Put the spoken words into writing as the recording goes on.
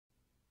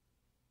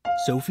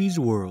Sophie's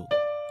World,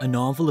 a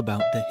novel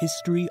about the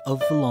history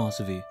of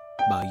philosophy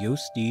by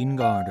Justine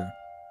Garder,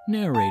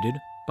 narrated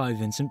by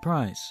Vincent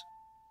Price.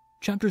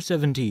 Chapter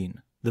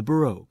 17, The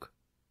Baroque,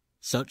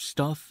 Such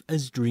Stuff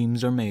as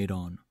Dreams Are Made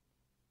On.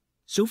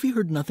 Sophie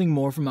heard nothing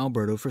more from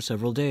Alberto for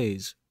several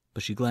days,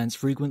 but she glanced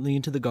frequently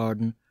into the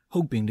garden,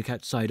 hoping to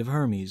catch sight of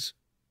Hermes.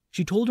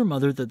 She told her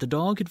mother that the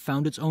dog had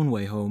found its own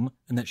way home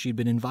and that she had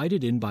been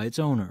invited in by its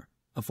owner,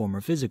 a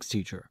former physics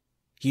teacher.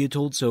 He had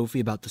told Sophie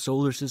about the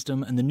solar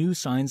system and the new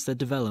science that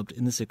developed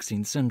in the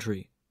 16th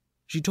century.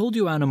 She told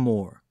Joanna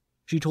more.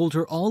 She told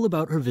her all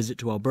about her visit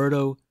to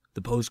Alberto,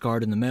 the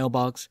postcard in the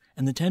mailbox,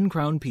 and the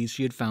 10-crown piece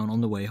she had found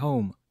on the way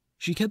home.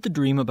 She kept the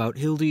dream about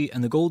Hildy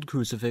and the gold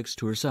crucifix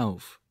to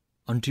herself.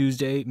 On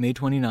Tuesday, May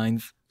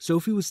 29th,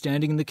 Sophie was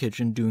standing in the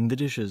kitchen doing the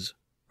dishes.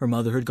 Her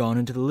mother had gone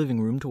into the living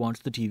room to watch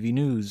the TV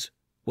news.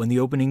 When the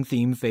opening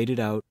theme faded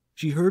out,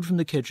 she heard from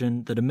the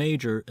kitchen that a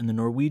major in the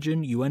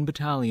Norwegian UN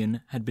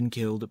battalion had been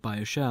killed by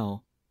a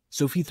shell.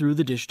 Sophie threw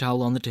the dish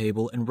towel on the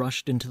table and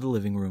rushed into the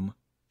living room.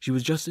 She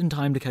was just in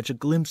time to catch a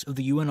glimpse of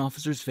the UN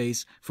officer's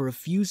face for a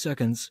few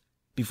seconds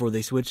before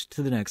they switched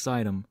to the next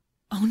item.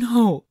 "Oh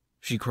no!"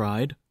 she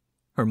cried.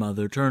 Her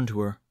mother turned to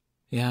her.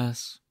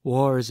 "Yes,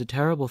 war is a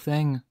terrible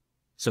thing."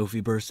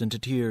 Sophie burst into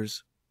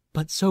tears.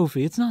 "But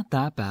Sophie, it's not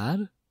that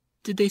bad."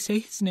 "Did they say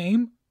his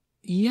name?"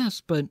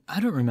 "Yes, but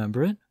I don't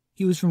remember it.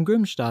 He was from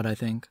Grimstad, I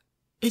think."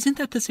 "Isn't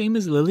that the same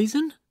as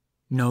Lillesund?"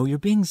 "No, you're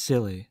being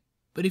silly.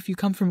 But if you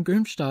come from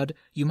Grimstad,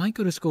 you might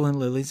go to school in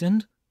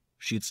Lillesund."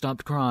 She had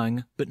stopped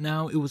crying, but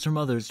now it was her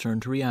mother's turn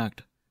to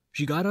react.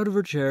 She got out of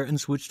her chair and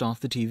switched off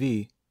the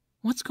TV.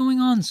 "What's going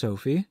on,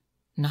 Sophie?"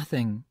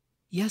 "Nothing."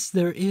 "Yes,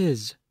 there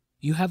is.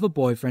 You have a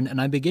boyfriend, and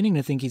I'm beginning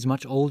to think he's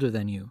much older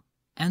than you.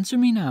 Answer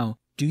me now.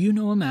 Do you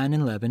know a man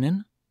in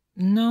Lebanon?"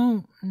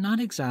 "No, not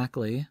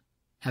exactly."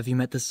 "Have you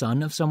met the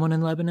son of someone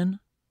in Lebanon?"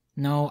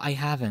 "No, I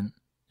haven't.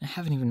 I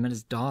haven't even met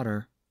his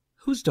daughter."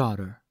 "Whose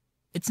daughter?"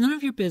 "It's none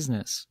of your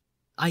business."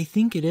 "I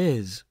think it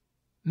is."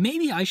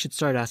 "Maybe I should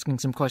start asking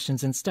some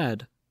questions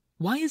instead.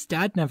 Why is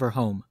Dad never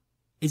home?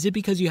 Is it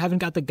because you haven't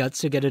got the guts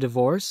to get a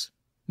divorce?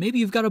 Maybe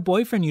you've got a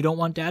boyfriend you don't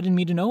want Dad and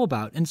me to know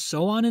about, and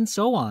so on and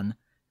so on.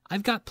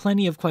 I've got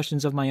plenty of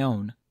questions of my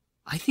own.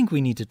 I think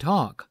we need to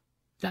talk."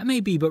 "That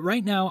may be, but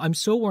right now I'm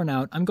so worn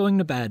out I'm going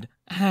to bed,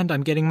 and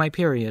I'm getting my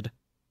period."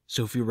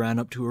 Sophie ran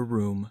up to her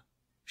room.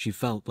 She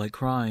felt like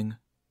crying.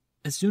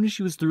 As soon as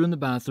she was through in the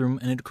bathroom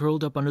and had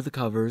curled up under the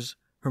covers,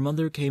 her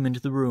mother came into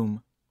the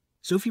room.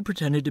 Sophie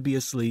pretended to be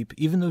asleep,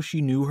 even though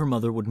she knew her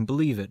mother wouldn't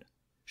believe it.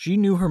 She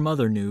knew her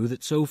mother knew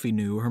that Sophie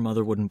knew her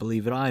mother wouldn't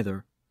believe it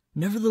either.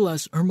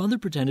 Nevertheless, her mother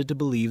pretended to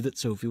believe that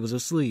Sophie was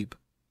asleep.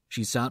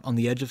 She sat on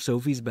the edge of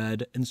Sophie's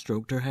bed and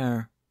stroked her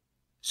hair.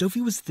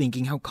 Sophie was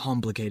thinking how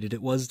complicated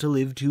it was to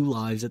live two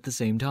lives at the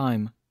same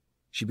time.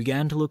 She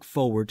began to look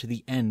forward to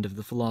the end of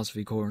the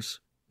philosophy course.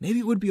 Maybe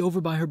it would be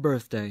over by her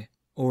birthday,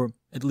 or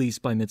at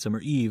least by Midsummer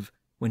Eve,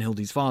 when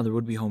Hildy's father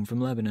would be home from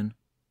Lebanon.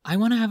 "I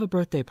want to have a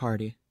birthday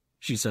party,"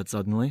 she said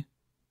suddenly.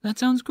 "That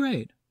sounds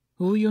great.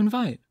 Who will you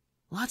invite?"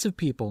 "Lots of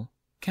people."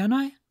 "Can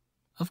I?"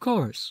 "Of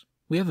course.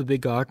 We have a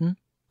big garden.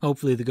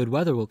 Hopefully the good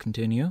weather will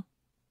continue.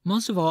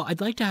 Most of all,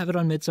 I'd like to have it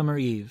on Midsummer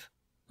Eve."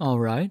 "All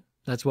right,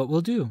 that's what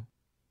we'll do."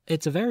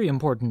 "It's a very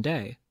important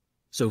day,"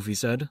 Sophie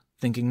said,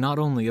 thinking not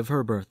only of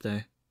her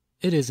birthday.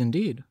 "It is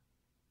indeed.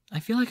 I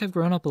feel like I've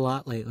grown up a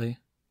lot lately."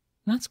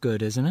 "That's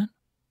good, isn't it?"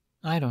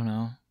 "I don't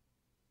know."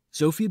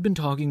 Sophie had been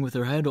talking with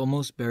her head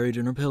almost buried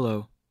in her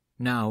pillow.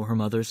 Now her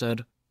mother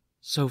said,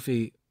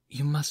 "Sophie,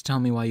 you must tell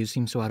me why you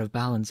seem so out of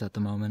balance at the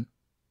moment.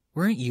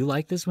 Weren't you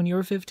like this when you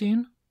were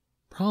 15?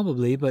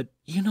 "Probably, but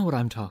you know what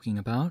I'm talking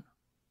about."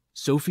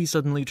 Sophie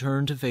suddenly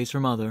turned to face her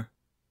mother.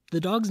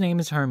 "The dog's name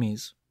is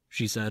Hermes,"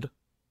 she said.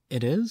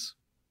 "It is?"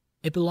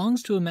 "It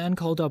belongs to a man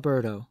called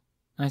Alberto."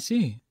 "I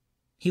see."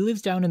 "He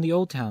lives down in the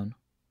old town."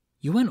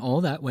 "You went all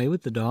that way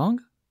with the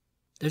dog?"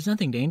 "There's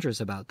nothing dangerous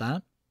about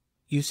that."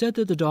 "You said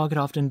that the dog had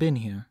often been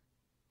here."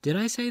 "Did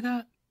I say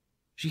that?"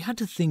 She had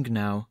to think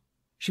now.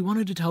 She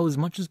wanted to tell as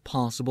much as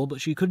possible, but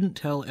she couldn't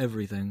tell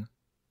everything.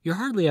 "You're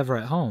hardly ever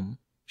at home,"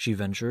 she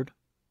ventured.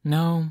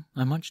 "No,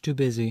 I'm much too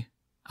busy."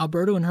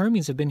 "Alberto and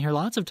Hermes have been here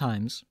lots of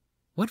times."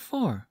 "What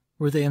for?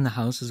 Were they in the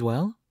house as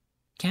well?"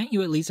 "Can't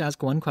you at least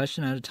ask one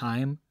question at a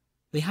time?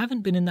 They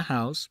haven't been in the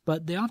house,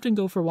 but they often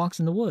go for walks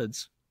in the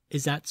woods.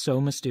 Is that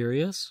so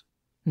mysterious?"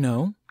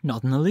 "No,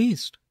 not in the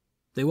least.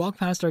 They walk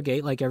past our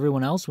gate like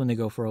everyone else when they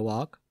go for a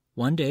walk.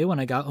 One day when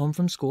I got home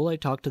from school, I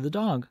talked to the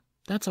dog.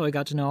 That's how I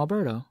got to know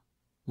Alberto."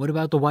 "What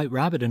about the white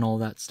rabbit and all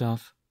that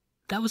stuff?"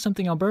 "That was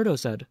something Alberto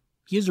said.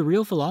 He is a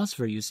real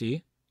philosopher, you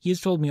see. He has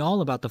told me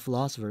all about the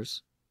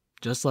philosophers."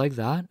 "Just like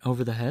that,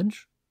 over the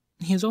hedge?"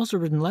 "He has also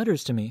written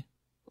letters to me.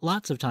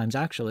 Lots of times,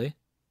 actually.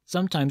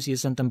 Sometimes he has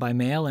sent them by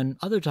mail, and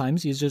other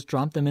times he has just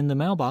dropped them in the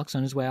mailbox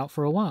on his way out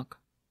for a walk."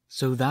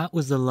 "So that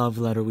was the love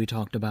letter we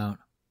talked about."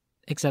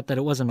 "Except that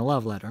it wasn't a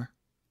love letter."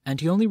 "And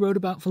he only wrote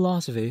about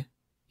philosophy?"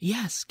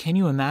 "Yes, can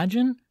you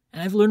imagine?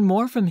 And I've learned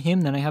more from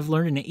him than I have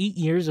learned in 8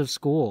 years of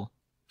school.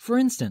 For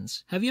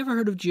instance, have you ever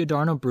heard of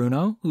Giordano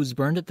Bruno, who was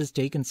burned at the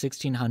stake in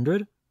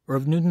 1600? Or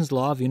of Newton's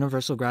law of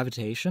universal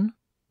gravitation?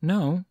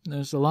 No,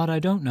 there's a lot I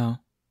don't know.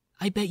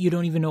 I bet you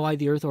don't even know why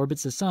the Earth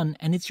orbits the sun,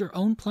 and it's your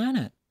own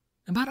planet.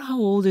 About how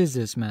old is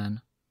this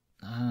man?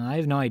 I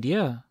have no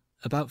idea.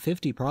 About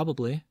 50,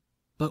 probably.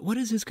 But what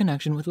is his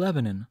connection with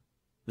Lebanon?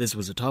 This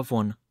was a tough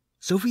one.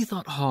 Sophie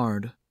thought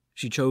hard.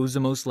 She chose the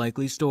most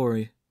likely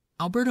story.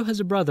 Alberto has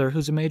a brother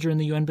who's a major in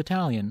the UN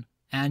battalion,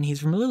 and he's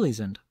from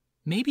Lillysand.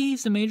 Maybe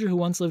he's the major who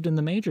once lived in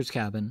the major's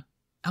cabin.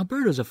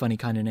 Alberto's a funny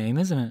kind of name,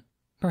 isn't it?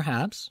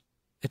 Perhaps.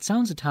 It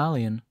sounds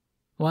Italian.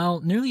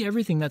 Well, nearly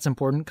everything that's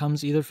important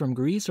comes either from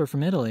Greece or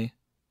from Italy.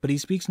 But he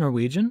speaks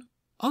Norwegian?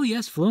 Oh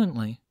yes,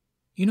 fluently.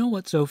 You know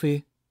what,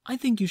 Sophie? I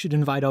think you should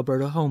invite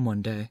Alberto home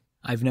one day.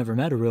 I've never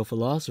met a real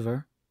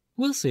philosopher.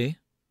 We'll see.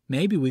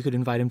 Maybe we could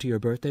invite him to your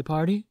birthday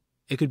party.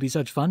 It could be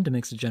such fun to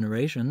mix the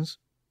generations.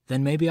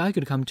 Then maybe I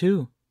could come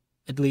too.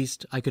 At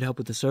least, I could help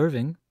with the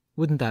serving.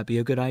 Wouldn't that be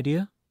a good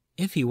idea?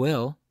 If he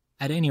will.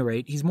 At any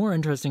rate, he's more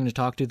interesting to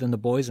talk to than the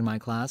boys in my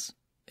class.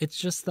 It's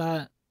just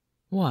that...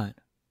 What?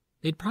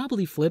 They'd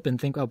probably flip and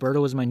think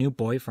Alberto was my new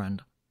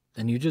boyfriend.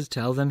 Then you just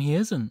tell them he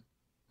isn't.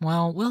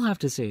 Well, we'll have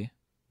to see.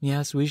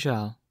 Yes, we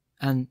shall.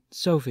 And,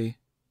 Sophie,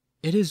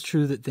 it is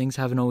true that things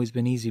haven't always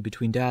been easy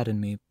between Dad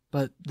and me,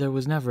 but there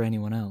was never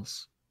anyone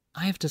else.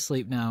 I have to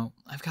sleep now.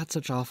 I've got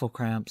such awful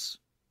cramps.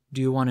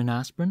 Do you want an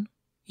aspirin?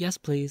 Yes,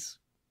 please.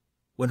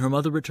 When her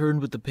mother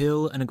returned with the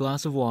pill and a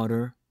glass of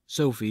water,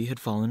 Sophie had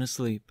fallen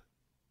asleep.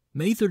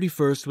 May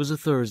 31st was a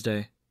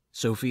Thursday.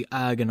 Sophie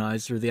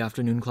agonized through the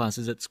afternoon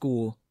classes at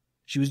school.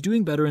 She was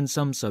doing better in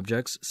some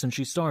subjects since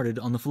she started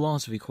on the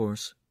philosophy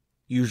course.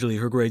 Usually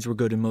her grades were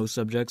good in most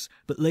subjects,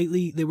 but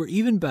lately they were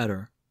even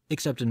better,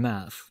 except in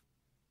math.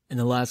 In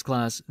the last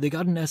class, they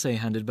got an essay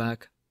handed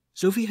back.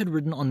 Sophie had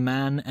written on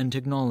man and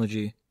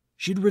technology.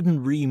 She had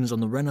written reams on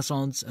the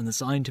Renaissance and the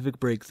scientific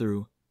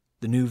breakthrough,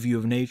 the new view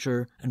of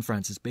nature, and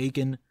Francis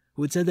Bacon,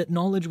 who had said that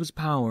knowledge was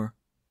power.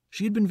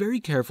 She had been very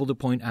careful to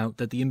point out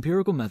that the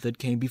empirical method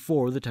came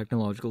before the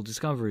technological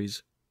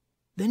discoveries.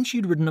 Then she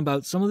had written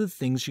about some of the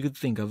things she could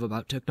think of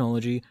about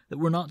technology that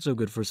were not so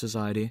good for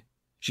society.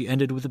 She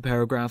ended with a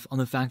paragraph on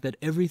the fact that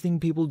everything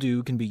people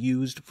do can be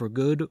used for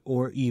good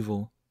or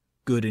evil.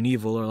 Good and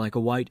evil are like a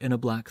white and a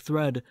black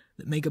thread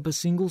that make up a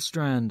single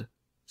strand.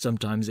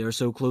 Sometimes they are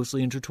so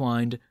closely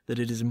intertwined that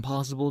it is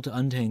impossible to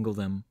untangle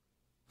them.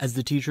 As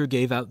the teacher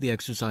gave out the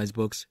exercise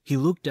books, he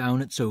looked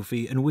down at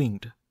Sophie and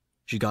winked.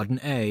 She got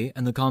an A,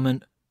 and the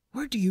comment,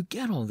 "Where do you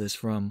get all this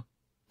from?"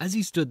 As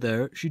he stood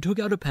there, she took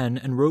out a pen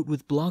and wrote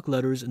with block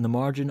letters in the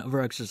margin of her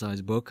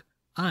exercise book,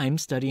 "I'm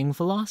studying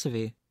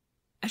philosophy."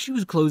 As she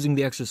was closing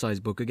the exercise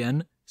book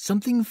again,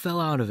 something fell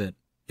out of it.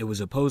 It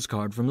was a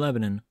postcard from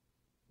Lebanon.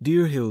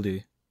 Dear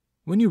Hildy,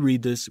 when you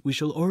read this, we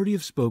shall already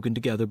have spoken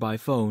together by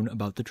phone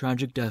about the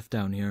tragic death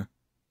down here.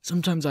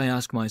 Sometimes I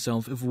ask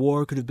myself if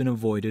war could have been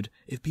avoided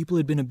if people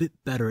had been a bit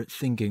better at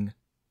thinking.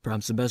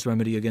 Perhaps the best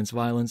remedy against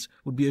violence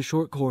would be a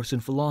short course in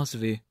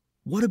philosophy.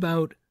 What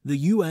about the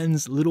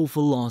UN's Little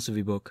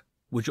Philosophy Book,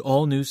 which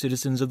all new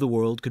citizens of the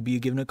world could be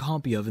given a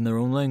copy of in their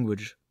own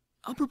language?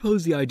 I'll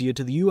propose the idea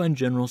to the UN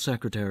General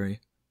Secretary.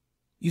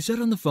 You said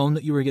on the phone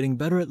that you were getting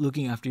better at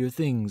looking after your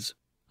things.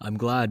 I'm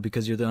glad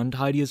because you're the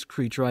untidiest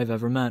creature I've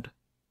ever met.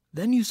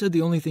 Then you said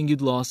the only thing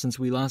you'd lost since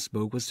we last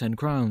spoke was 10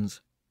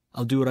 crowns.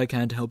 I'll do what I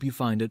can to help you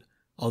find it.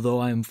 Although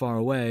I am far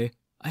away,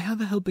 I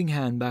have a helping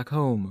hand back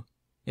home.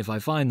 If I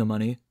find the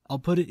money, I'll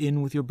put it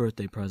in with your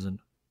birthday present.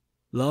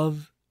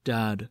 Love,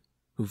 Dad,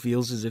 who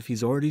feels as if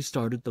he's already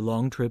started the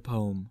long trip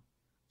home.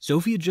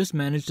 Sophie had just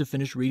managed to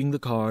finish reading the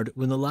card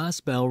when the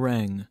last bell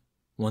rang.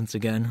 Once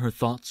again, her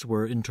thoughts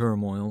were in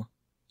turmoil.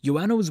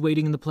 Joanna was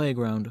waiting in the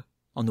playground.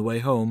 On the way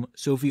home,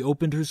 Sophie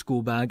opened her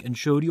school bag and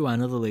showed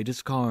Joanna the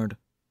latest card.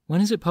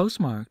 When is it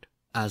postmarked?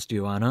 Asked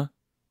Joanna.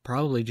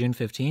 Probably June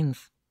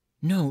 15th.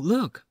 No,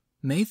 look!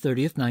 May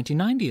 30th,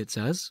 1990, it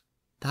says.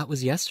 That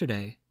was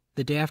yesterday,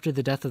 the day after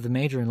the death of the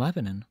major in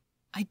Lebanon.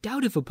 I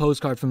doubt if a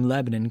postcard from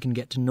Lebanon can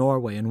get to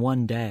Norway in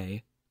one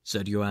day,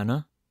 said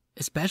Joanna.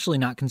 Especially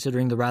not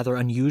considering the rather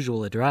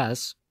unusual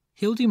address.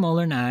 Hildy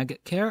Moller Nag,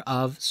 care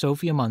of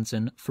Sophie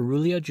Amundsen,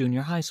 Ferulia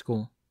Junior High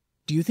School.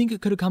 Do you think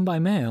it could have come by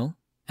mail,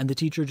 and the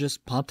teacher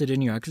just popped it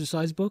in your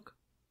exercise book?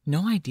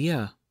 No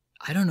idea.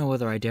 I don't know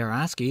whether I dare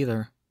ask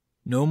either.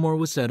 No more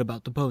was said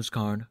about the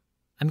postcard.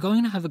 I'm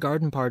going to have a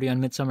garden party on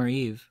Midsummer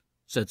Eve,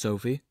 said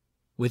Sophie.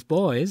 With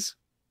boys?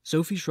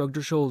 Sophie shrugged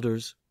her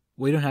shoulders.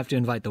 We don't have to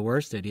invite the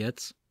worst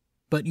idiots.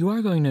 But you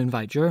are going to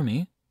invite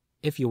Jeremy,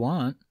 if you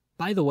want.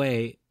 By the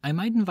way, I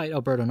might invite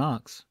Alberto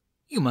Knox.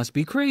 You must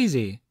be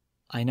crazy.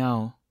 I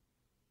know.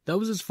 That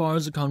was as far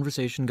as the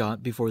conversation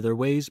got before their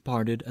ways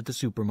parted at the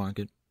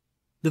supermarket.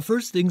 The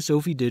first thing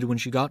Sophie did when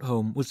she got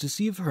home was to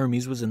see if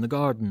Hermes was in the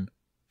garden.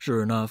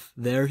 Sure enough,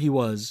 there he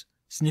was,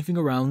 sniffing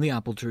around the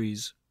apple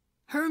trees.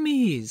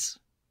 Hermes!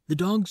 The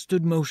dog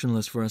stood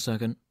motionless for a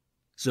second.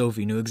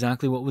 Sophie knew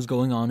exactly what was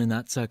going on in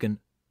that second.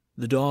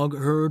 The dog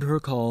heard her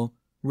call,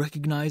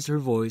 recognized her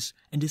voice,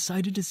 and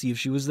decided to see if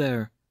she was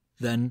there.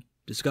 Then,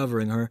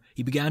 discovering her,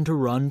 he began to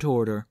run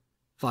toward her.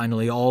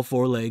 Finally, all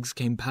 4 legs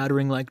came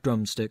pattering like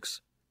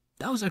drumsticks.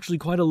 That was actually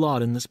quite a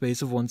lot in the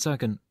space of 1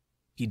 second.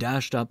 He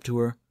dashed up to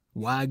her,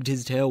 wagged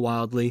his tail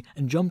wildly,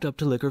 and jumped up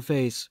to lick her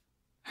face.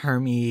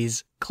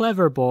 "Hermes,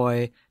 clever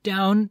boy,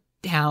 down,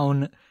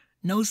 down.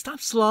 No, stop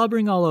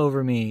slobbering all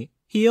over me.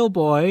 Heel,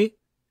 boy.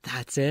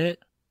 That's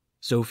it."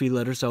 Sophie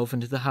let herself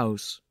into the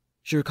house.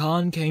 Shere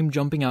Khan came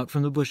jumping out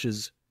from the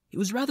bushes. He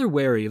was rather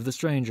wary of the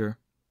stranger.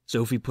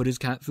 Sophie put his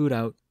cat food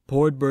out,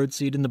 poured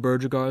birdseed in the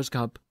Bergeragar's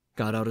cup,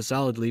 got out a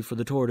salad leaf for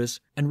the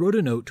tortoise, and wrote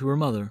a note to her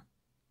mother.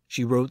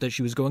 She wrote that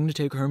she was going to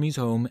take Hermes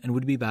home and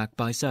would be back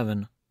by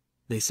 7.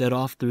 They set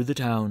off through the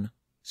town.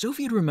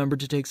 Sophie had remembered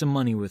to take some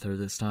money with her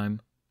this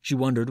time. She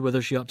wondered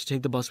whether she ought to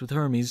take the bus with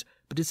Hermes,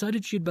 but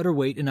decided she had better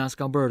wait and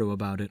ask Alberto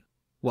about it.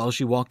 While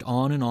she walked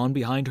on and on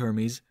behind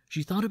Hermes,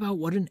 she thought about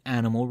what an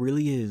animal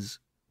really is.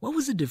 What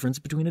was the difference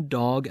between a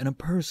dog and a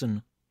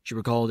person? She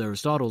recalled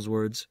Aristotle's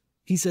words.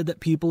 He said that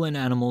people and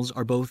animals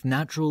are both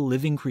natural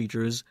living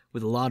creatures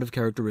with a lot of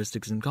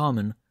characteristics in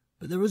common,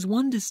 but there was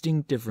one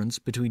distinct difference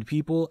between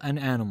people and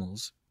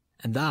animals,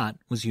 and that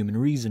was human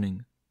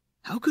reasoning.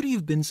 How could he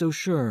have been so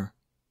sure?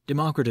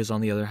 Democritus, on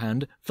the other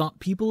hand,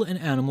 thought people and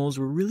animals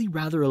were really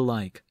rather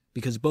alike,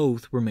 because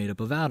both were made up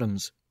of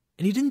atoms,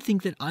 and he didn't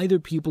think that either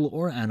people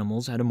or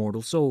animals had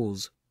immortal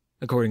souls.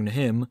 According to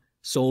him,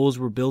 souls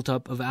were built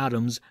up of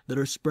atoms that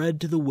are spread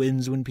to the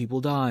winds when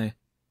people die.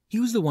 He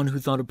was the one who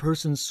thought a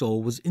person's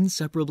soul was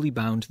inseparably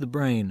bound to the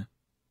brain.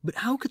 But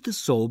how could the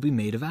soul be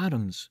made of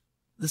atoms?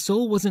 The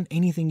soul wasn't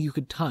anything you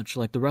could touch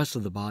like the rest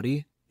of the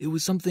body. It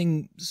was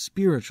something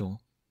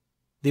spiritual.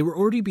 They were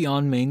already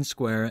beyond Main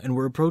Square and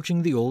were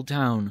approaching the old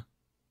town.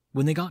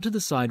 When they got to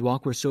the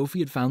sidewalk where Sophie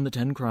had found the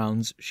 10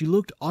 crowns, she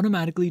looked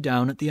automatically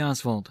down at the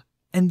asphalt.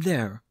 And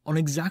there, on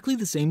exactly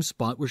the same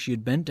spot where she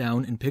had bent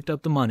down and picked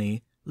up the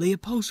money, lay a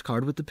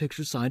postcard with the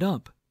picture side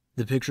up.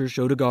 The picture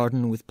showed a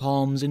garden with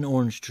palms and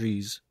orange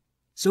trees.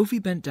 Sophie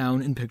bent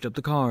down and picked up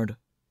the card.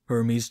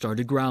 Hermes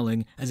started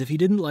growling as if he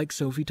didn't like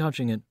Sophie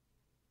touching it.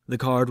 The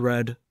card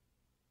read,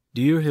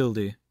 "Dear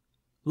Hildy,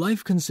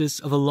 life consists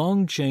of a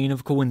long chain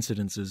of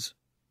coincidences.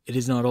 It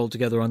is not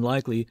altogether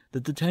unlikely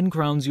that the 10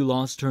 crowns you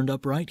lost turned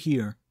up right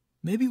here.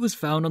 Maybe it was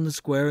found on the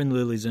square in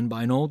Lillesund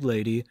by an old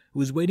lady who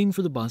was waiting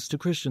for the bus to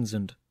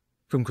Christiansand.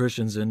 From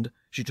Christiansand,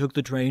 she took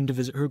the train to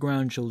visit her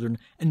grandchildren,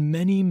 and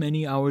many,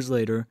 many hours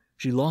later,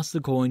 she lost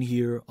the coin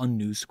here on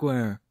New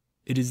Square.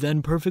 It is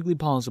then perfectly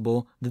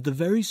possible that the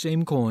very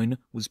same coin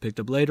was picked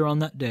up later on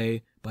that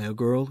day by a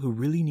girl who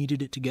really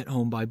needed it to get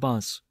home by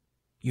bus.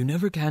 You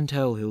never can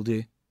tell,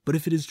 Hildy, but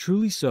if it is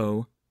truly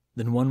so,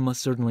 then one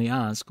must certainly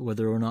ask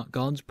whether or not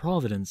God's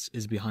providence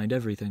is behind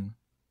everything.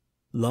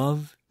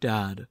 Love,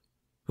 Dad,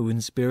 who in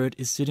spirit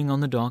is sitting on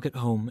the dock at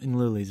home in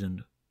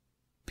Lillesund.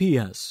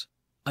 P.S.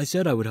 I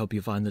said I would help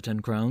you find the 10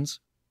 crowns.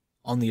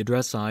 On the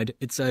address side,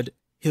 it said,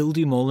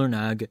 Hildy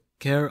Moller-Nag,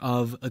 care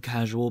of a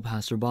casual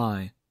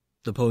passerby.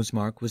 The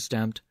postmark was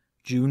stamped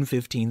June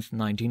 15th,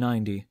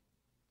 1990.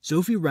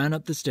 Sophie ran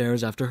up the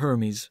stairs after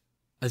Hermes.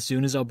 As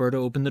soon as Alberta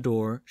opened the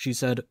door, she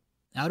said,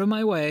 "Out of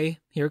my way,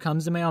 here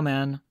comes the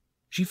mailman."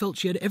 She felt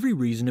she had every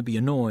reason to be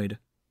annoyed.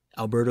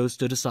 Alberto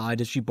stood aside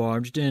as she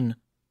barged in.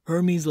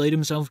 Hermes laid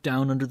himself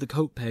down under the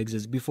coat pegs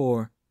as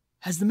before.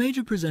 "Has the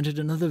Major presented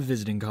another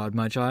visiting card,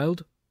 my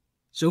child?"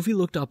 Sophie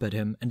looked up at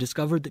him and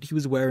discovered that he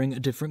was wearing a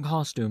different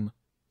costume.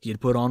 He had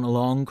put on a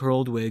long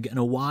curled wig and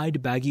a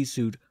wide baggy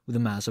suit with a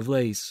mass of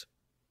lace.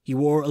 He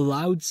wore a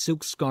loud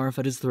silk scarf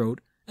at his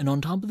throat, and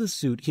on top of the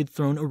suit he had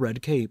thrown a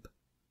red cape.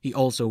 He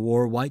also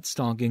wore white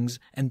stockings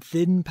and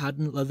thin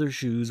patent leather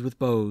shoes with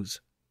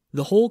bows.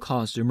 The whole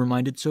costume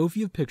reminded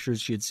Sophie of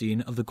pictures she had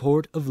seen of the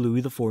court of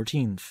Louis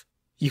XIV.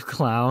 "You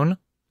clown,"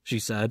 she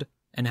said,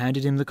 and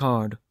handed him the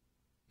card.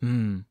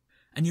 And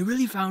you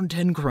really found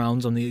 10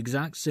 crowns on the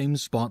exact same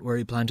spot where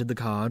he planted the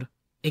card?"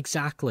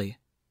 "Exactly.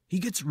 He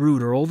gets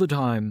ruder all the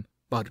time,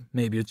 but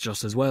maybe it's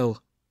just as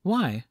well."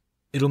 "Why?"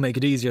 "It'll make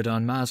it easier to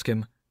unmask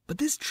him. But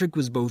this trick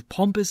was both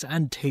pompous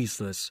and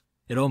tasteless.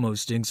 It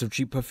almost stinks of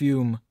cheap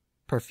perfume."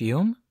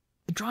 "Perfume?"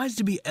 "It tries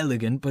to be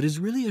elegant, but is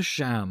really a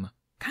sham.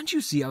 Can't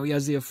you see how he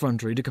has the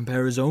effrontery to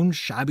compare his own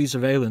shabby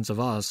surveillance of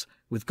us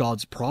with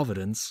God's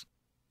providence?"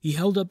 He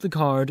held up the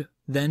card,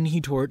 then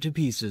he tore it to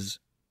pieces.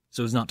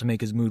 So as not to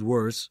make his mood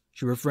worse,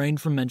 she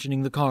refrained from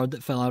mentioning the card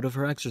that fell out of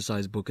her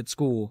exercise book at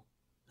school.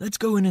 "Let's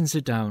go in and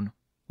sit down.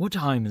 What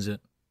time is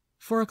it?"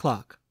 4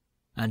 o'clock.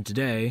 "And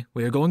today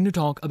we are going to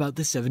talk about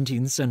the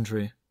 17th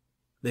century.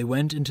 They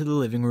went into the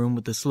living room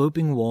with the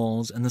sloping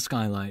walls and the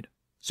skylight.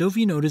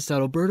 Sophie noticed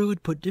that Alberto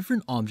had put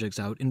different objects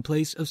out in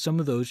place of some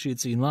of those she had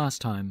seen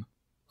last time.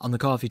 On the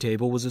coffee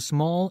table was a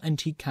small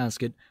antique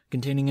casket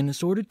containing an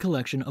assorted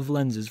collection of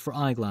lenses for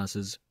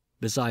eyeglasses.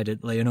 Beside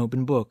it lay an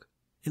open book.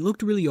 It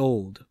looked really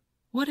old.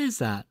 "What is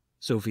that?"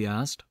 Sophie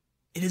asked.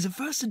 "It is a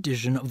first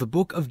edition of the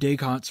book of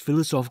Descartes'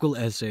 philosophical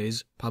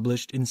essays,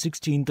 published in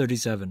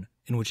 1637,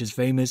 in which his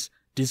famous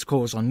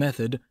Discourse on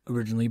Method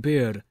originally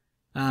appeared,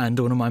 and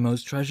one of my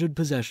most treasured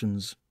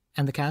possessions."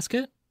 "And the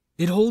casket?"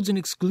 "It holds an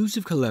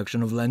exclusive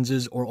collection of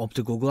lenses or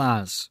optical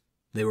glass.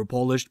 They were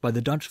polished by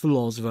the Dutch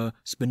philosopher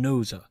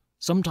Spinoza,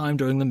 sometime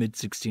during the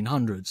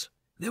mid-1600s.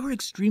 They were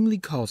extremely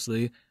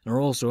costly, and are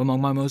also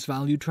among my most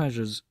valued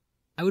treasures."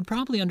 I would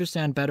probably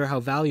understand better how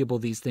valuable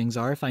these things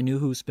are if I knew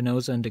who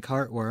Spinoza and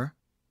Descartes were.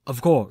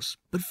 Of course,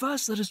 but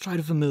first let us try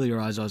to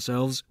familiarize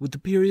ourselves with the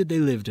period they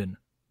lived in.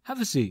 Have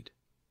a seat.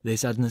 They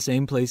sat in the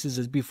same places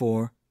as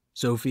before,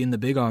 Sophie in the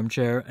big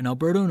armchair and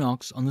Alberto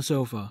Knox on the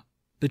sofa.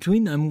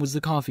 Between them was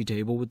the coffee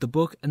table with the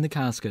book and the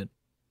casket.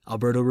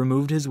 Alberto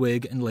removed his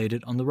wig and laid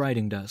it on the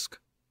writing desk.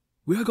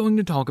 We are going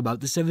to talk about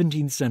the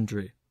 17th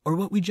century, or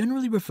what we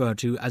generally refer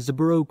to as the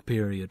Baroque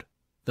period.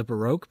 The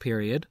Baroque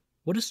period?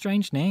 What a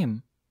strange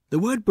name. The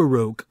word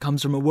Baroque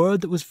comes from a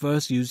word that was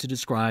first used to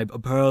describe a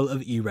pearl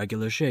of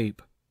irregular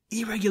shape.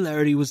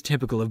 Irregularity was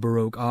typical of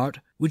Baroque art,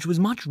 which was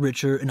much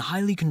richer in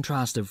highly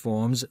contrastive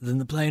forms than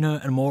the plainer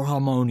and more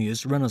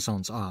harmonious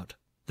Renaissance art.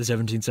 The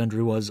 17th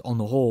century was, on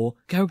the whole,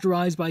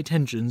 characterized by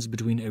tensions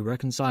between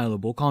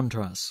irreconcilable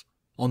contrasts.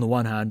 On the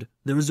one hand,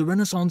 there was the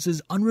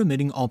Renaissance's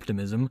unremitting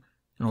optimism,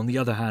 and on the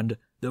other hand,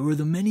 there were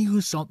the many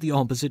who sought the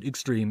opposite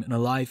extreme in a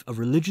life of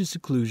religious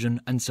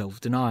seclusion and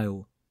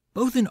self-denial.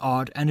 Both in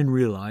art and in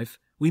real life,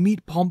 we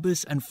meet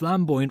pompous and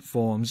flamboyant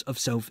forms of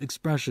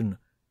self-expression,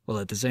 while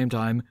at the same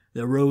time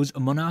there rose a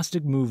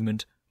monastic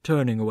movement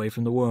turning away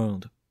from the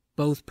world.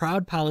 Both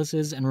proud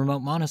palaces and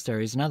remote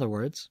monasteries, in other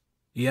words.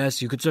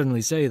 Yes, you could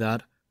certainly say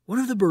that. One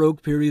of the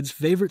Baroque period's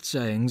favorite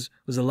sayings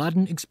was the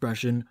Latin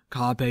expression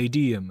carpe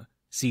diem,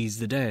 seize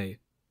the day.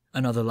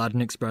 Another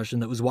Latin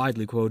expression that was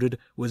widely quoted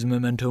was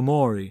memento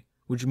mori,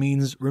 which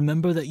means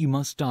remember that you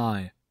must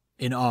die.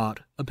 In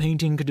art, a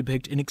painting could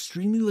depict an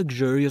extremely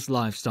luxurious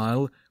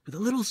lifestyle with a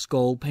little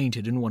skull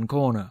painted in one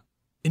corner.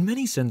 In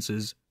many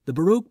senses, the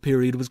Baroque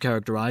period was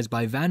characterized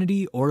by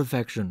vanity or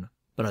affection,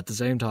 but at the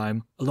same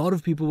time, a lot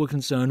of people were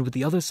concerned with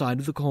the other side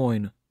of the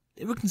coin.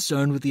 They were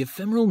concerned with the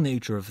ephemeral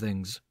nature of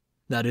things.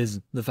 That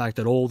is, the fact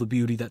that all the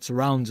beauty that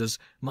surrounds us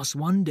must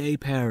one day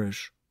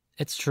perish.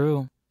 It's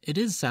true. It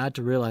is sad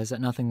to realize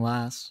that nothing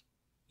lasts.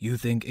 You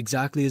think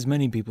exactly as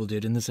many people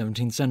did in the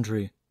 17th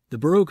century. The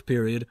Baroque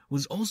period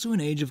was also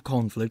an age of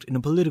conflict in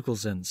a political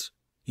sense.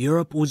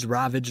 Europe was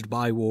ravaged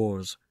by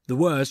wars. The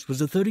worst was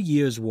the 30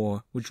 Years'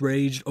 War, which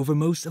raged over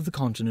most of the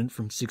continent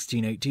from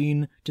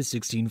 1618 to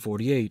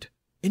 1648.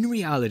 In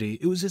reality,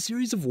 it was a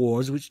series of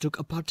wars which took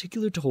a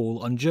particular toll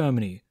on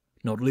Germany.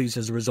 Not least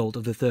as a result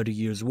of the 30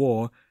 Years'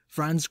 War,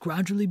 France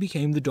gradually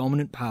became the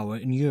dominant power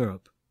in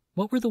Europe.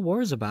 What were the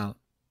wars about?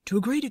 To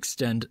a great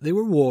extent, they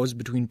were wars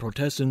between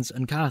Protestants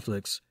and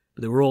Catholics,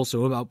 but they were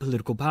also about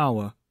political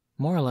power.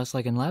 More or less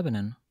like in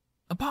Lebanon.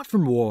 Apart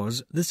from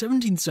wars, the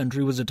 17th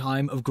century was a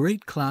time of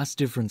great class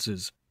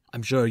differences.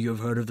 I'm sure you have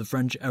heard of the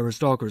French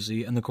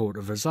aristocracy and the court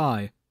of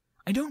Versailles.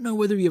 I don't know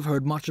whether you have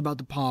heard much about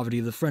the poverty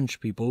of the French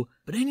people,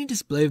 but any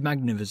display of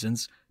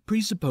magnificence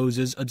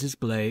presupposes a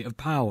display of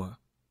power.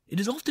 It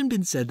has often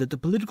been said that the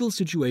political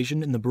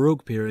situation in the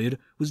Baroque period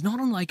was not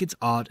unlike its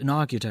art and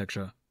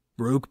architecture.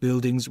 Baroque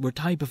buildings were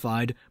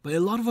typified by a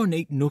lot of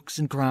ornate nooks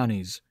and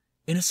crannies.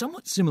 In a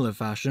somewhat similar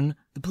fashion,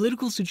 the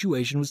political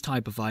situation was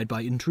typified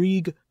by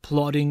intrigue,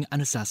 plotting, and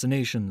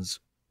assassinations.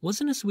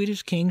 Wasn't a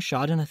Swedish king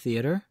shot in a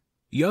theater?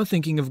 You're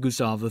thinking of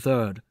Gustav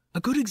III, a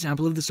good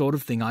example of the sort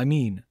of thing I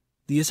mean.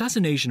 The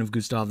assassination of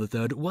Gustav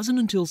III wasn't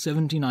until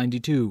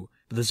 1792,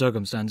 but the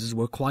circumstances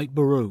were quite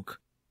Baroque.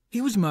 He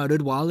was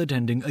murdered while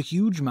attending a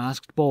huge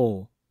masked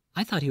ball.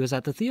 I thought he was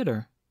at the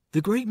theater.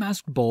 The great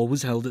masked ball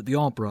was held at the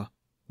opera.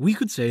 We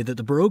could say that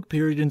the Baroque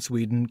period in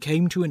Sweden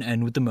came to an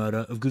end with the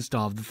murder of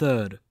Gustav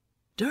III.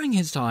 During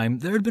his time,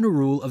 there had been a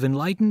rule of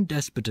enlightened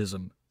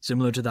despotism,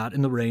 similar to that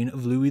in the reign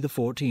of Louis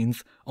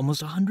XIV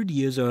almost 100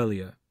 years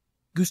earlier.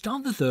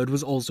 Gustav III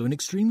was also an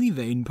extremely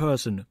vain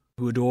person,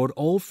 who adored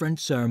all French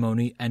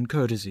ceremony and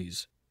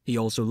courtesies. He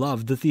also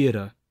loved the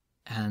theatre.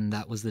 And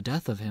that was the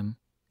death of him.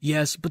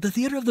 Yes, but the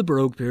theatre of the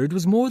Baroque period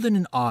was more than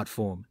an art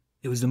form.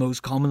 It was the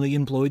most commonly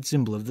employed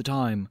symbol of the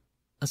time.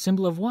 A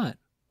symbol of what?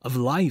 Of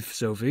life,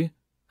 Sophie.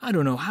 I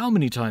don't know how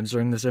many times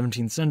during the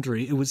 17th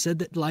century it was said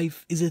that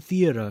life is a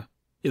theatre.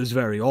 It was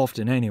very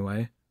often,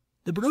 anyway.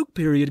 The Baroque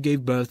period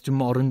gave birth to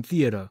modern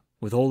theatre,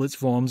 with all its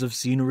forms of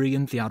scenery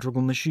and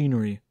theatrical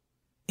machinery.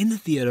 In the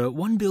theatre,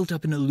 one built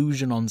up an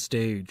illusion on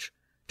stage,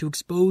 to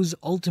expose,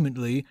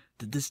 ultimately,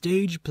 that the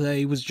stage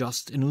play was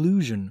just an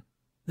illusion.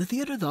 The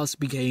theatre thus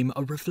became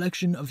a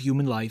reflection of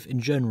human life in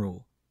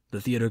general.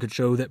 The theatre could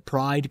show that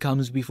pride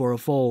comes before a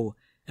fall,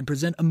 and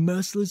present a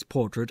merciless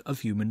portrait of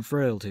human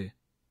frailty.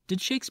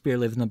 Did Shakespeare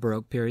live in the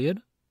Baroque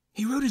period?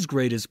 He wrote his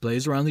greatest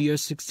plays around the year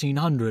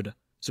 1600,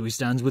 so he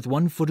stands with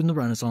one foot in the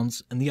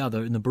Renaissance and the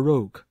other in the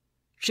Baroque.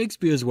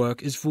 Shakespeare's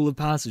work is full of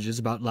passages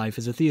about life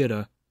as a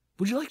theatre.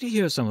 Would you like to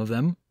hear some of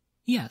them?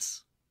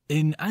 Yes.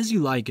 In As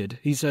You Like It,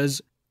 he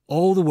says,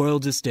 "All the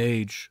world's a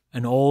stage,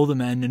 and all the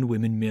men and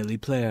women merely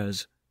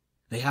players.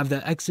 They have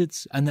their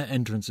exits and their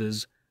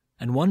entrances,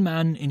 and one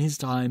man in his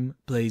time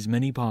plays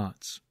many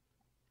parts."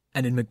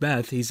 And in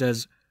Macbeth, he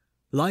says,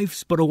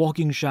 "Life's but a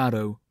walking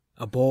shadow,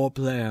 a poor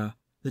player,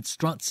 that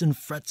struts and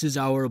frets his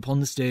hour upon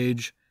the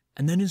stage,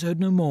 and then is heard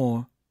no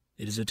more.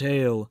 It is a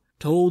tale,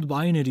 told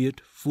by an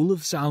idiot, full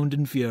of sound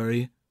and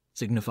fury,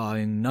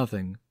 signifying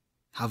nothing."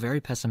 How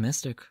very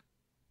pessimistic.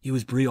 He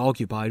was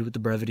preoccupied with the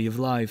brevity of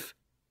life.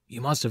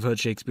 You must have heard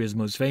Shakespeare's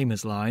most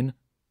famous line,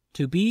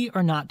 To be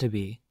or not to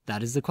be,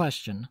 that is the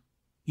question.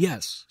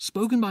 Yes,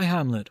 spoken by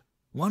Hamlet.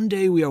 One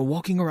day we are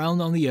walking around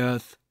on the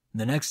earth,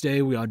 and the next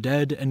day we are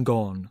dead and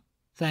gone.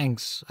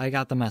 Thanks, I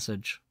got the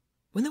message.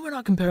 When they were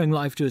not comparing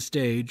life to a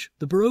stage,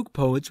 the Baroque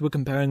poets were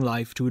comparing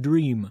life to a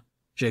dream.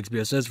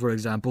 Shakespeare says, for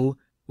example,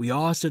 "We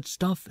are such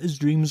stuff as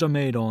dreams are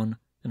made on,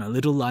 and our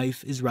little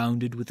life is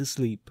rounded with a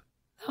sleep."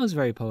 That was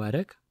very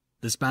poetic.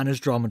 The Spanish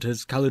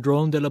dramatist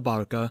Calderón de la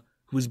Barca,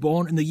 who was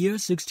born in the year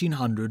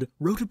 1600,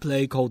 wrote a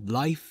play called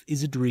Life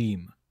is a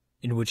Dream,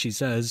 in which he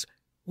says,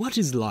 "What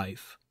is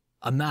life?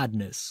 A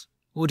madness.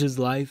 What is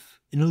life?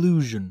 An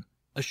illusion,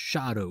 a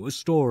shadow, a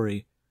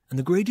story, and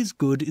the greatest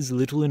good is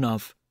little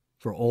enough,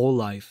 for all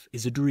life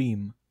is a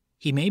dream."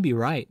 He may be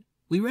right.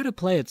 We read a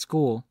play at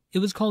school. It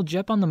was called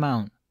Jep on the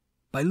Mount.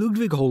 By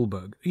Ludwig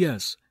Holberg,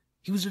 yes.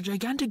 He was a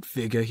gigantic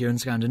figure here in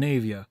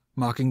Scandinavia,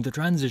 marking the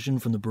transition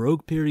from the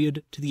Baroque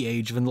period to the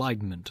Age of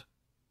Enlightenment.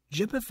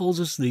 Jeppe falls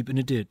asleep in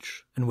a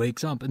ditch and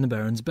wakes up in the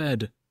Baron's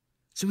bed.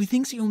 So he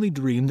thinks he only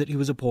dreamed that he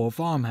was a poor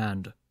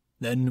farmhand.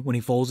 Then, when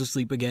he falls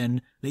asleep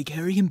again, they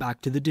carry him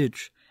back to the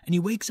ditch, and he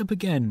wakes up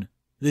again.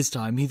 This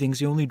time he thinks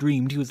he only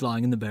dreamed he was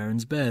lying in the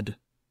Baron's bed.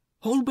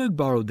 Holberg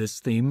borrowed this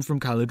theme from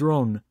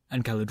Calderon,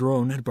 and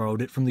Calderon had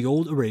borrowed it from the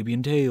old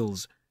Arabian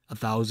tales,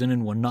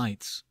 1001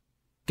 Nights.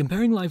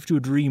 Comparing life to a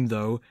dream,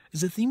 though,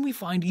 is a theme we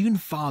find even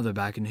farther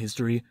back in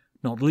history,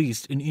 not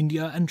least in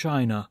India and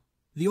China.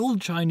 The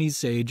old Chinese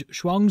sage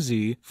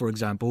Xuangzi, for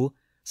example,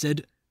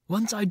 said,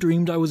 "Once I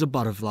dreamed I was a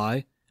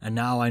butterfly, and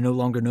now I no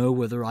longer know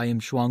whether I am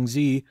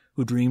Xuangzi,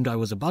 who dreamed I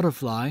was a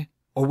butterfly,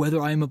 or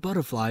whether I am a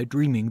butterfly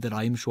dreaming that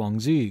I am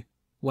Xuangzi."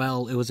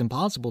 Well, it was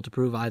impossible to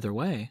prove either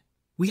way.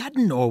 We had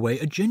in Norway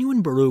a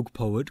genuine Baroque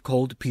poet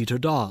called Peter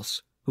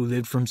Dass, who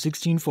lived from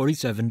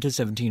 1647 to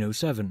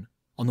 1707.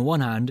 On the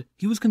one hand,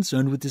 he was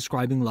concerned with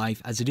describing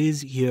life as it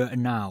is here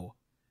and now,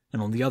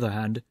 and on the other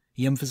hand,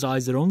 he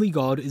emphasized that only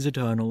God is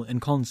eternal and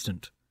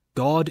constant.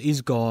 God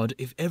is God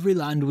if every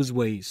land was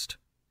waste.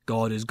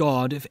 God is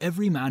God if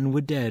every man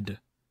were dead.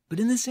 But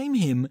in the same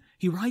hymn,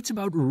 he writes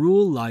about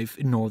rural life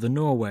in northern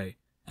Norway,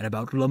 and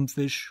about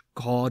lumpfish,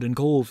 cod, and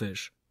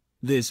coalfish.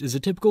 This is a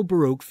typical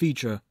Baroque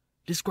feature,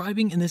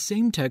 describing in the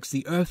same text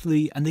the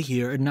earthly and the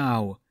here and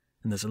now,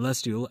 and the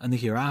celestial and the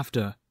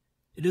hereafter.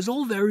 It is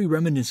all very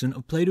reminiscent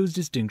of Plato's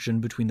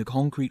distinction between the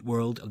concrete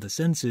world of the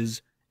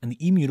senses and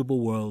the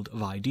immutable world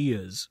of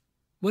ideas.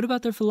 What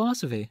about their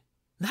philosophy?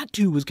 That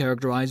too was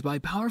characterized by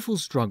powerful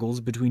struggles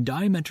between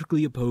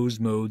diametrically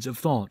opposed modes of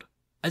thought.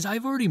 As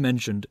I've already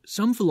mentioned,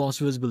 some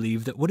philosophers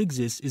believe that what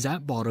exists is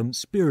at bottom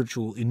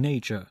spiritual in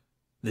nature.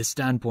 This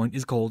standpoint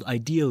is called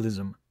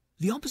idealism.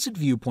 The opposite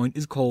viewpoint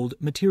is called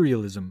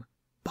materialism.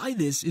 By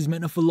this is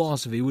meant a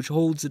philosophy which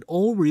holds that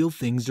all real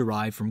things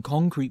derive from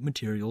concrete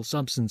material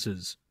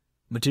substances.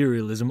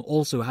 Materialism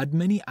also had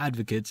many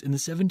advocates in the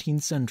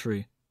 17th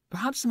century.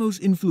 Perhaps the most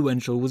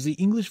influential was the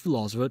English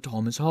philosopher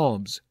Thomas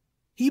Hobbes.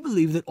 He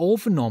believed that all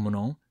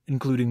phenomena,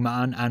 including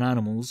man and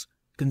animals,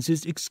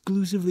 consist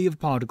exclusively of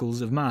particles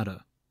of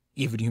matter.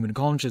 Even human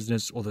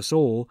consciousness, or the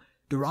soul,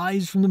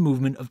 derives from the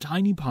movement of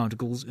tiny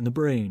particles in the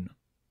brain.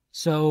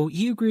 So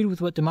he agreed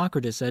with what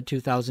Democritus said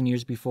 2,000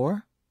 years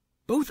before?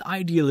 Both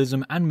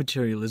idealism and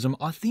materialism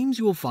are themes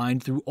you will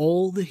find through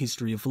all the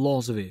history of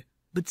philosophy,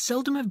 but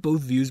seldom have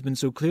both views been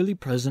so clearly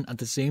present at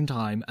the same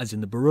time as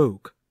in the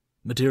Baroque.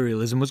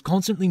 Materialism was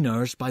constantly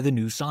nourished by the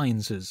new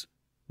sciences.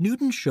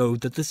 Newton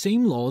showed that the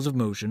same laws of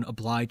motion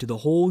apply to the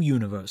whole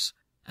universe,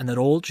 and that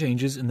all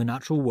changes in the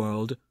natural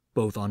world,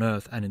 both on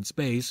Earth and in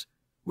space,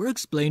 were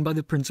explained by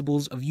the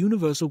principles of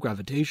universal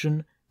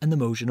gravitation and the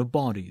motion of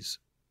bodies.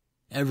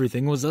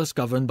 Everything was thus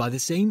governed by the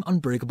same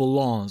unbreakable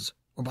laws,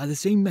 or by the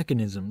same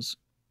mechanisms.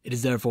 It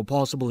is therefore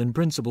possible in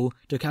principle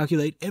to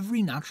calculate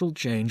every natural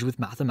change with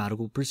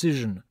mathematical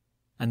precision,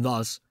 and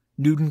thus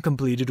Newton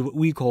completed what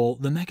we call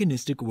the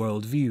mechanistic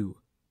world view.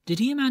 Did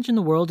he imagine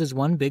the world as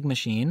one big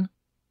machine?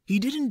 He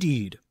did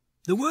indeed.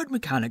 The word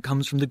mechanic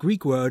comes from the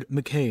Greek word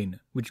mechain,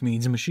 which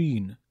means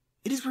machine.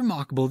 It is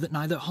remarkable that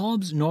neither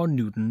Hobbes nor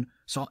Newton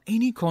saw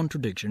any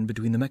contradiction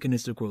between the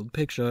mechanistic world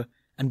picture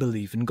and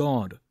belief in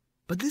God.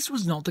 But this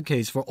was not the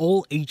case for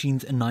all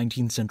 18th and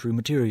 19th century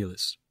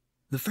materialists.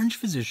 The French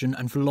physician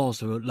and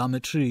philosopher La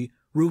Mettrie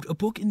wrote a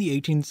book in the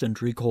 18th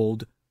century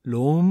called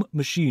L'Homme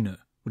Machine,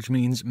 which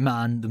means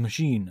man the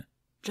machine.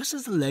 Just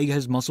as the leg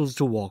has muscles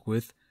to walk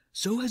with,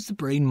 so has the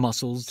brain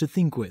muscles to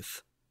think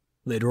with.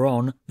 Later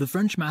on, the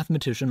French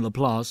mathematician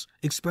Laplace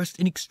expressed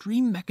an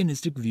extreme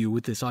mechanistic view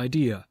with this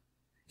idea.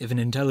 If an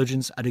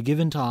intelligence at a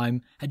given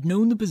time had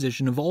known the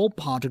position of all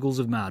particles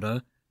of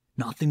matter,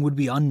 nothing would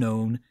be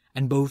unknown,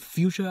 and both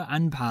future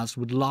and past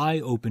would lie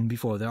open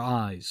before their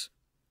eyes.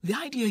 The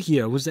idea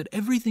here was that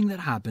everything that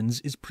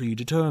happens is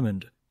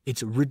predetermined.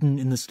 It's written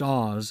in the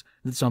stars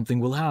that something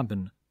will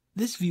happen.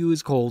 This view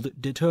is called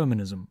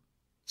determinism.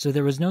 So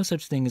there was no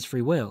such thing as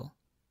free will?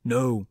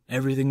 No,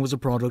 everything was a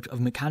product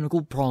of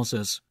mechanical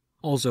process,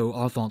 also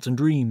our thoughts and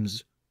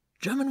dreams.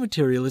 German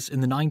materialists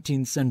in the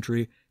 19th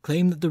century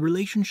claimed that the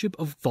relationship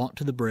of thought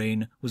to the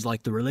brain was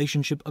like the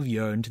relationship of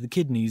urine to the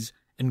kidneys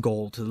and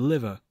gall to the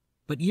liver.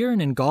 But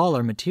urine and gall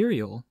are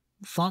material.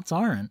 thoughts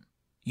aren't.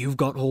 You've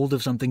got hold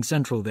of something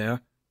central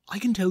there. I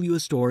can tell you a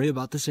story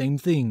about the same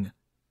thing.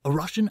 A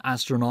Russian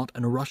astronaut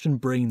and a Russian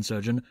brain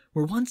surgeon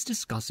were once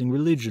discussing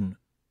religion.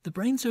 The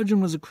brain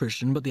surgeon was a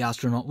Christian, but the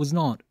astronaut was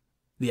not.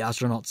 The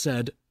astronaut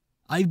said,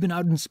 "I've been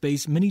out in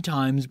space many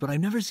times, but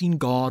I've never seen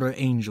God or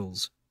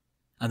angels."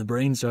 And the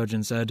brain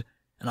surgeon said,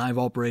 "And I've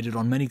operated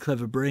on many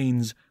clever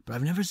brains, but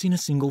I've never seen a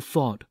single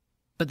thought."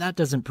 But that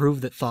doesn't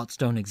prove that thoughts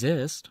don't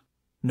exist.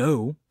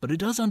 No, but it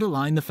does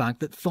underline the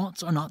fact that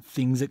thoughts are not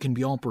things that can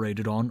be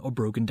operated on or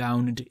broken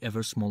down into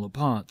ever smaller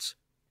parts.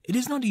 It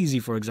is not easy,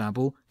 for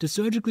example, to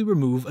surgically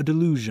remove a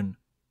delusion.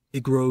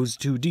 It grows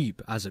too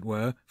deep, as it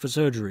were, for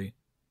surgery.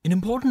 An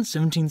important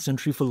 17th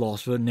century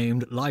philosopher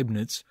named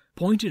Leibniz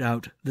pointed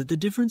out that the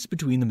difference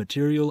between the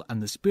material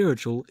and the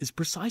spiritual is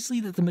precisely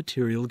that the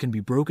material can be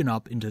broken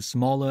up into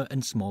smaller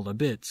and smaller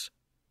bits.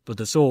 But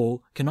the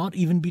soul cannot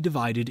even be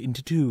divided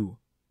into two.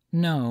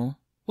 No.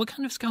 What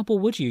kind of scalpel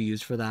would you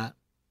use for that?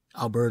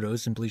 Alberto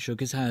simply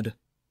shook his head.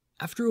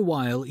 After a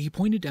while, he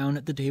pointed down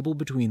at the table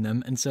between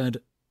them and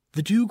said,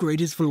 "The two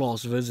greatest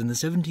philosophers in the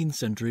 17th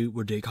century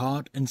were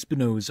Descartes and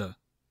Spinoza.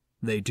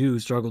 They too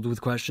struggled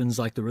with questions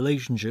like the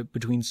relationship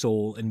between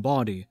soul and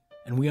body,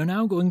 and we are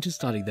now going to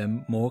study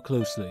them more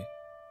closely."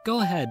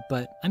 Go ahead,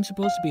 but I'm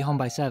supposed to be home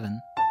by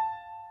 7.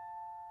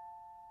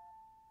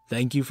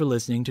 Thank you for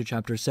listening to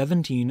Chapter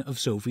 17 of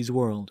Sophie's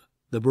World,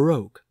 The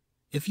Baroque.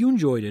 If you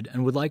enjoyed it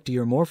and would like to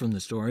hear more from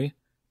the story,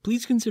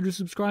 please consider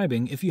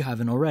subscribing if you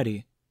haven't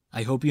already.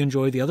 I hope you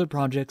enjoy the other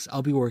projects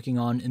I'll be working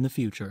on in the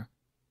future.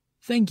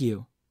 Thank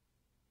you.